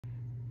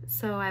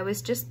So I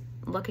was just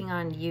looking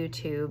on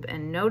YouTube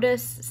and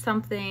noticed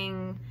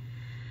something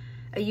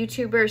a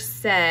YouTuber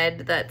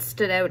said that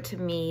stood out to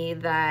me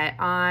that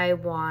I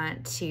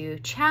want to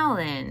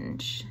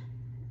challenge.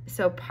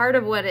 So part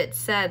of what it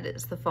said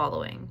is the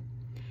following.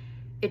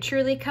 It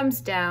truly comes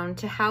down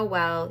to how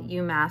well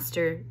you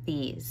master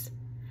these: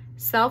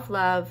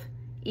 self-love,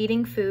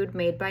 eating food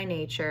made by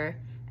nature,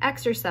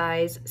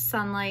 exercise,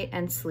 sunlight,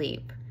 and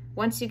sleep.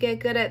 Once you get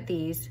good at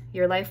these,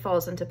 your life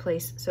falls into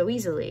place so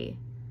easily.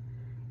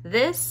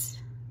 This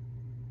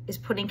is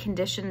putting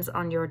conditions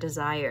on your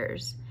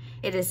desires.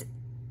 It is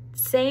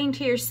saying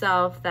to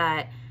yourself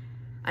that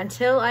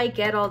until I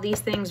get all these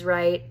things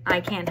right, I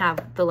can't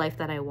have the life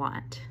that I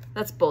want.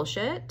 That's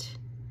bullshit.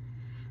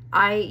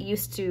 I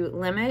used to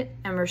limit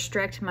and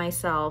restrict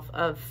myself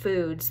of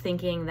foods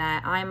thinking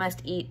that I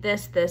must eat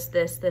this, this,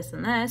 this, this,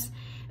 and this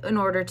in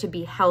order to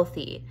be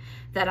healthy.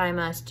 That I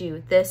must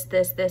do this,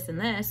 this, this,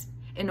 and this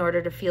in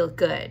order to feel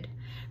good.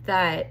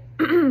 That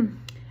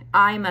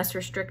I must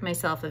restrict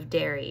myself of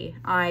dairy.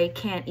 I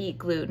can't eat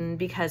gluten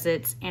because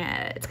it's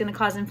gonna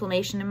cause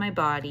inflammation in my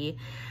body.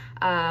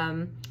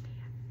 I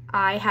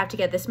have to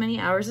get this many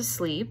hours of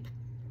sleep.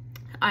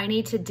 I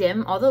need to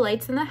dim all the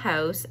lights in the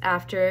house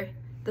after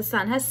the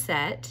sun has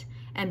set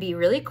and be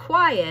really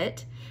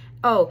quiet.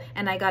 Oh,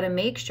 and I gotta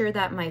make sure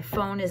that my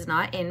phone is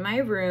not in my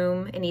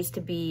room. It needs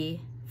to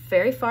be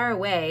very far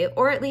away,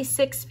 or at least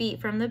 6 feet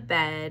from the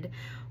bed.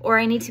 Or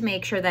I need to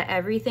make sure that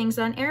everything's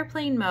on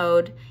airplane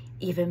mode.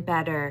 Even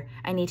better,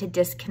 I need to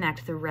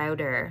disconnect the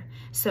router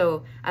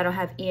so I don't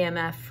have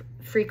EMF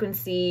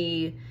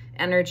frequency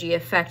energy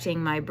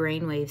affecting my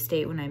brainwave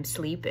state when I'm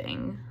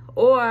sleeping.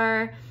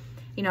 Or,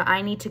 you know,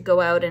 I need to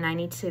go out and I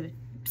need to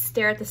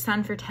stare at the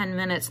sun for 10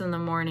 minutes in the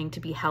morning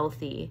to be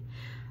healthy.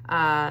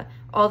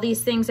 All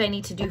these things I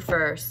need to do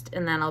first,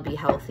 and then I'll be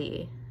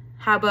healthy.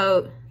 How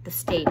about the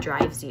state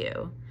drives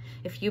you?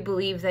 If you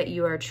believe that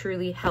you are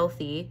truly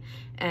healthy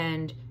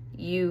and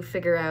you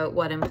figure out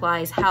what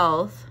implies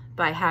health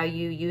by how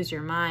you use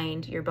your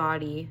mind, your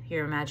body,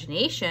 your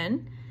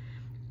imagination,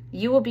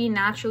 you will be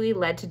naturally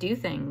led to do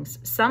things.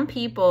 Some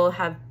people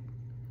have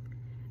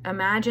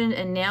imagined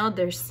and nailed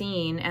their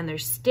scene and their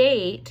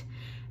state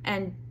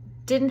and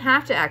didn't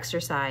have to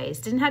exercise,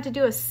 didn't have to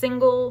do a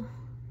single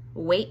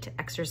weight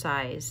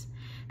exercise.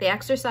 They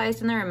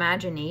exercised in their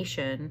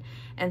imagination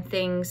and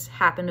things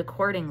happened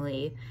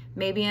accordingly.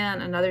 Maybe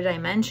in another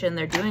dimension,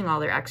 they're doing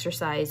all their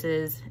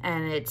exercises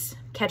and it's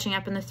catching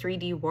up in the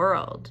 3D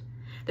world.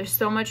 There's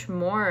so much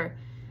more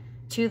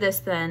to this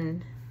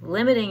than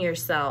limiting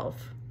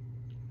yourself.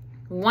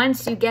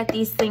 Once you get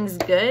these things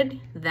good,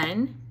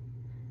 then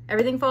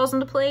everything falls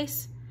into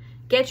place.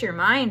 Get your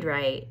mind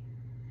right.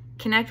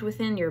 Connect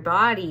within your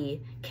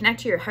body.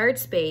 Connect to your heart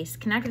space.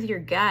 Connect with your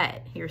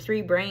gut, your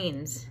 3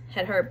 brains,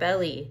 head, heart,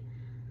 belly.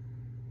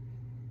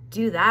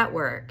 Do that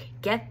work.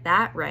 Get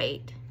that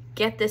right.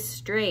 Get this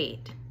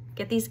straight.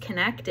 Get these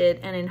connected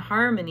and in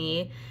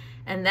harmony,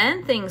 and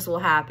then things will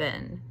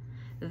happen.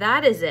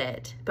 That is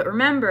it. But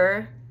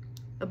remember,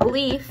 a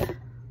belief,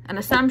 an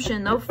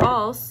assumption, though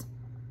false,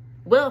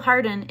 will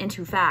harden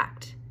into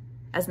fact,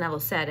 as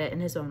Neville said it in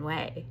his own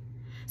way.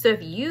 So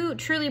if you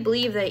truly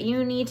believe that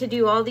you need to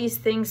do all these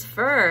things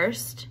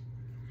first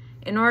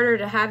in order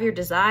to have your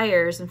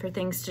desires and for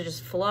things to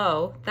just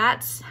flow,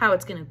 that's how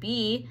it's going to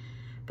be.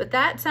 But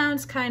that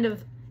sounds kind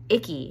of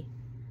icky.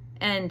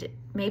 And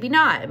maybe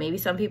not. Maybe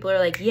some people are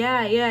like,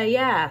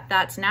 yeah,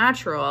 that's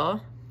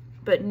natural.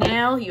 But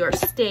nail your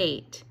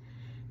state.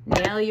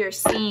 Nail your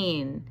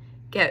scene.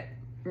 Get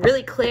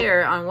really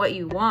clear on what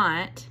you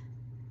want,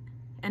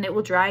 and it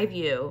will drive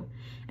you,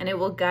 and it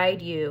will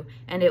guide you,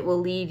 and it will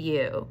lead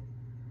you.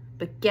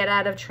 But get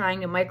out of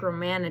trying to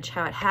micromanage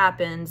how it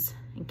happens,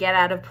 and get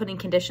out of putting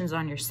conditions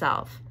on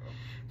yourself.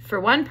 For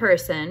one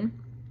person,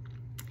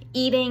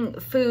 eating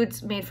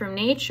foods made from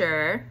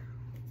nature,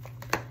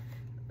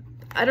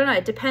 I don't know,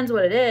 it depends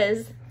what it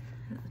is.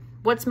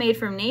 What's made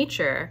from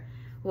nature?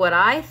 What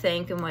I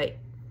think and what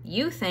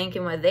you think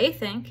and what they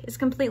think is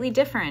completely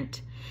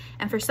different.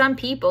 And for some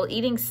people,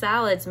 eating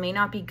salads may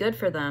not be good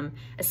for them,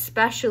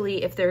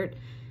 especially if they're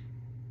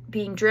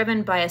being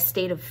driven by a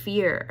state of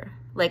fear,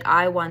 like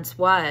I once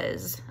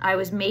was. I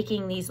was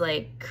making these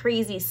like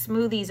crazy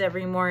smoothies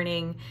every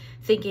morning,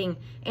 thinking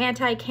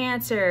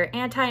anti-cancer,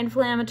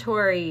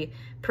 anti-inflammatory,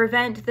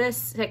 prevent this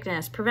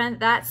sickness, prevent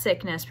that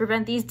sickness,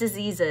 prevent these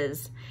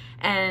diseases.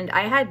 And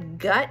I had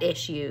gut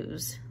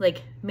issues,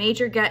 like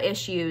major gut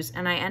issues,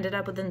 and I ended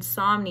up with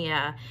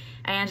insomnia.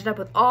 I ended up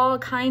with all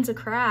kinds of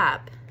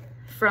crap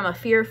from a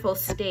fearful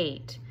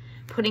state,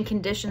 putting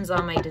conditions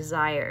on my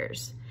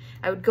desires.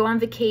 I would go on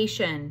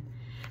vacation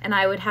and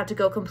I would have to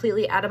go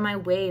completely out of my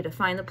way to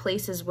find the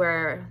places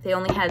where they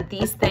only had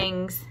these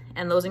things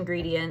and those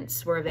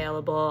ingredients were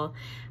available.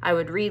 I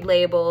would read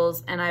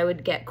labels and I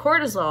would get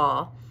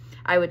cortisol.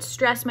 I would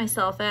stress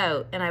myself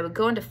out and I would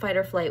go into fight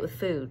or flight with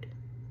food.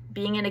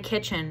 Being in a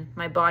kitchen,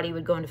 my body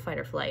would go into fight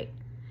or flight.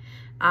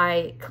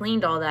 I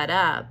cleaned all that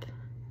up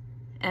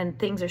and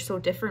things are so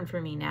different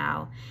for me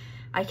now.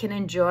 I can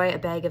enjoy a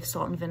bag of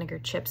salt and vinegar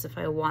chips if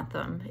I want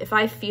them. If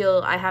I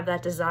feel I have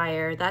that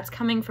desire, that's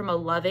coming from a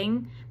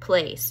loving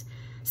place.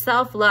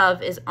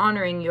 Self-love is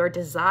honoring your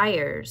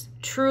desires,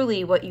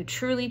 truly what you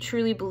truly,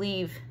 truly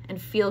believe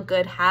and feel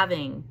good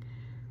having.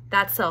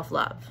 That's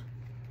self-love.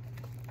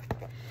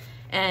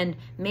 And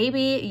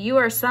maybe you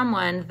are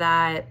someone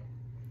that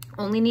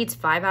only needs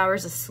 5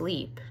 hours of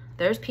sleep.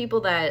 There's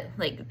people that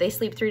they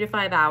sleep 3 to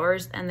 5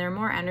 hours and they're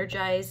more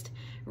energized,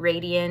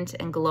 radiant,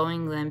 and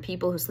glowing than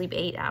people who sleep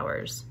 8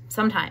 hours.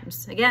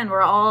 Sometimes. Again,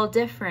 we're all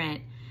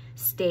different.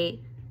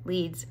 State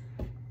leads,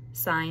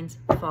 signs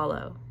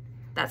follow.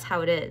 That's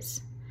how it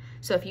is.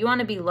 So if you want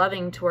to be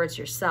loving towards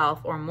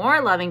yourself or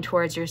more loving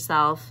towards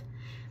yourself,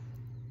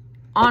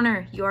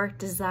 honor your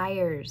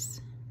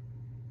desires.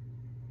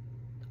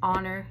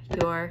 Honor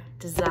your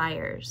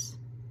desires.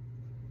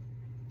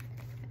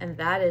 And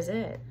that is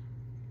it.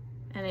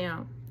 And you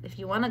know, if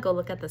you want to go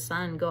look at the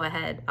sun, go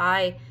ahead.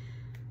 I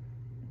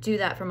do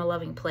that from a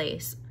loving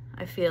place.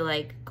 I feel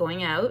like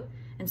going out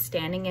and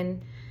standing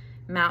in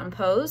mountain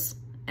pose,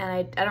 and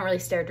I don't really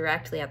stare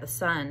directly at the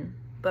sun,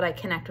 but I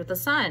connect with the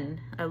sun.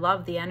 I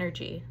love the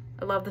energy.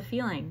 I love the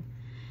feeling.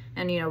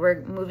 And you know,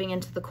 we're moving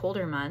into the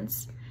colder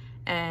months,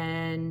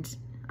 and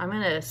I'm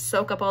gonna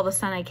soak up all the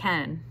sun I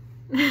can.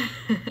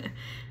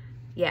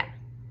 Yeah.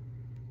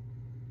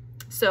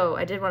 So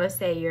I did want to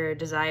say your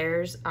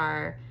desires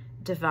are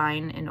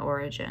divine in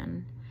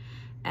origin,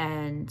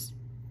 and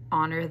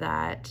honor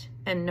that,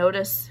 and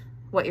notice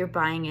what you're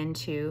buying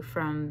into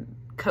from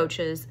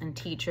coaches and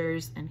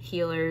teachers and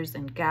healers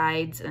and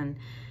guides and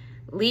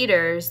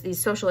leaders, these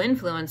social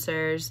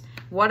influencers.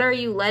 What are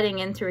you letting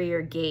in through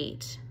your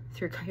gate,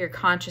 through your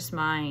conscious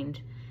mind,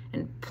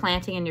 and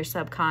planting in your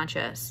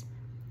subconscious?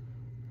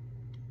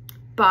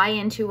 Buy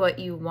into what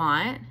you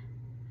want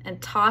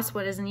and toss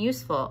what isn't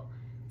useful.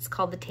 It's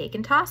called the take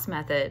and toss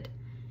method.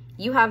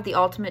 You have the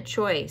ultimate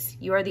choice.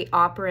 You are the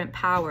operant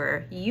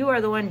power. You are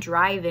the one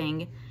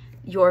driving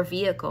your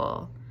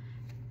vehicle.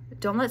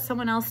 Don't let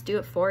someone else do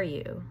it for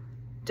you.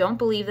 Don't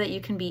believe that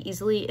you can be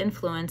easily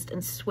influenced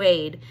and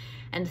swayed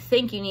and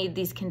think you need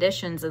these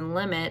conditions and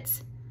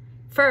limits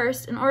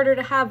first in order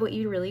to have what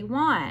you really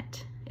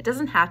want. It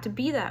doesn't have to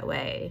be that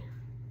way.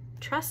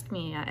 Trust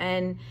me.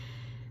 And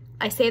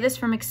I say this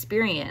from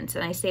experience,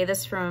 and I say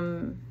this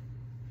from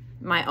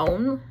my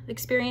own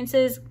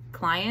experiences,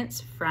 clients,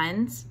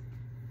 friends,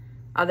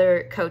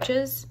 other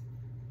coaches.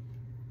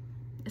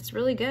 It's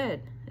really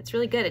good. It's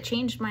really good. It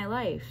changed my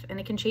life, and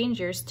it can change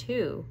yours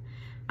too.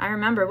 I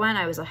remember when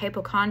I was a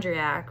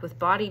hypochondriac with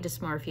body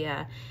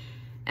dysmorphia,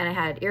 and I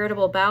had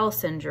irritable bowel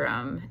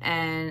syndrome,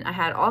 and I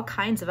had all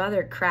kinds of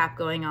other crap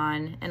going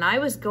on, and I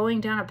was going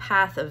down a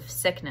path of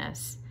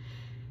sickness.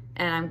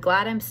 And I'm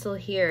glad I'm still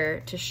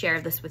here to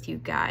share this with you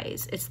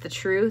guys. It's the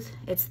truth.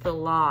 It's the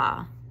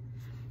law.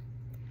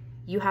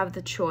 You have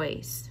the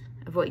choice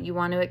of what you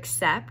want to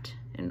accept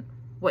and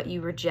what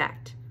you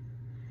reject.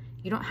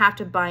 You don't have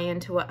to buy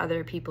into what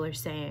other people are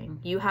saying.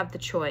 You have the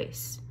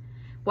choice.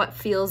 What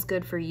feels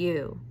good for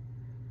you?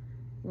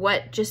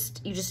 What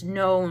you just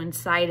know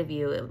inside of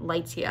you, it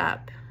lights you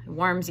up, it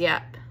warms you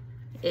up.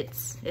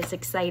 It's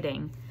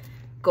exciting.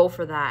 Go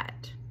for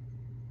that.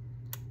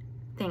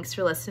 Thanks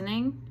for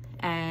listening,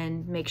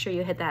 and make sure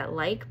you hit that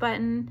like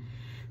button,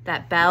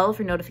 that bell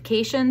for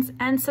notifications,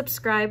 and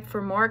subscribe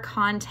for more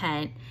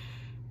content.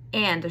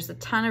 And there's a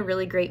ton of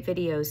really great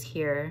videos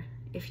here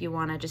if you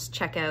want to just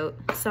check out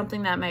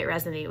something that might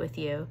resonate with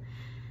you.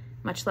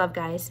 Much love,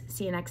 guys.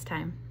 See you next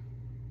time.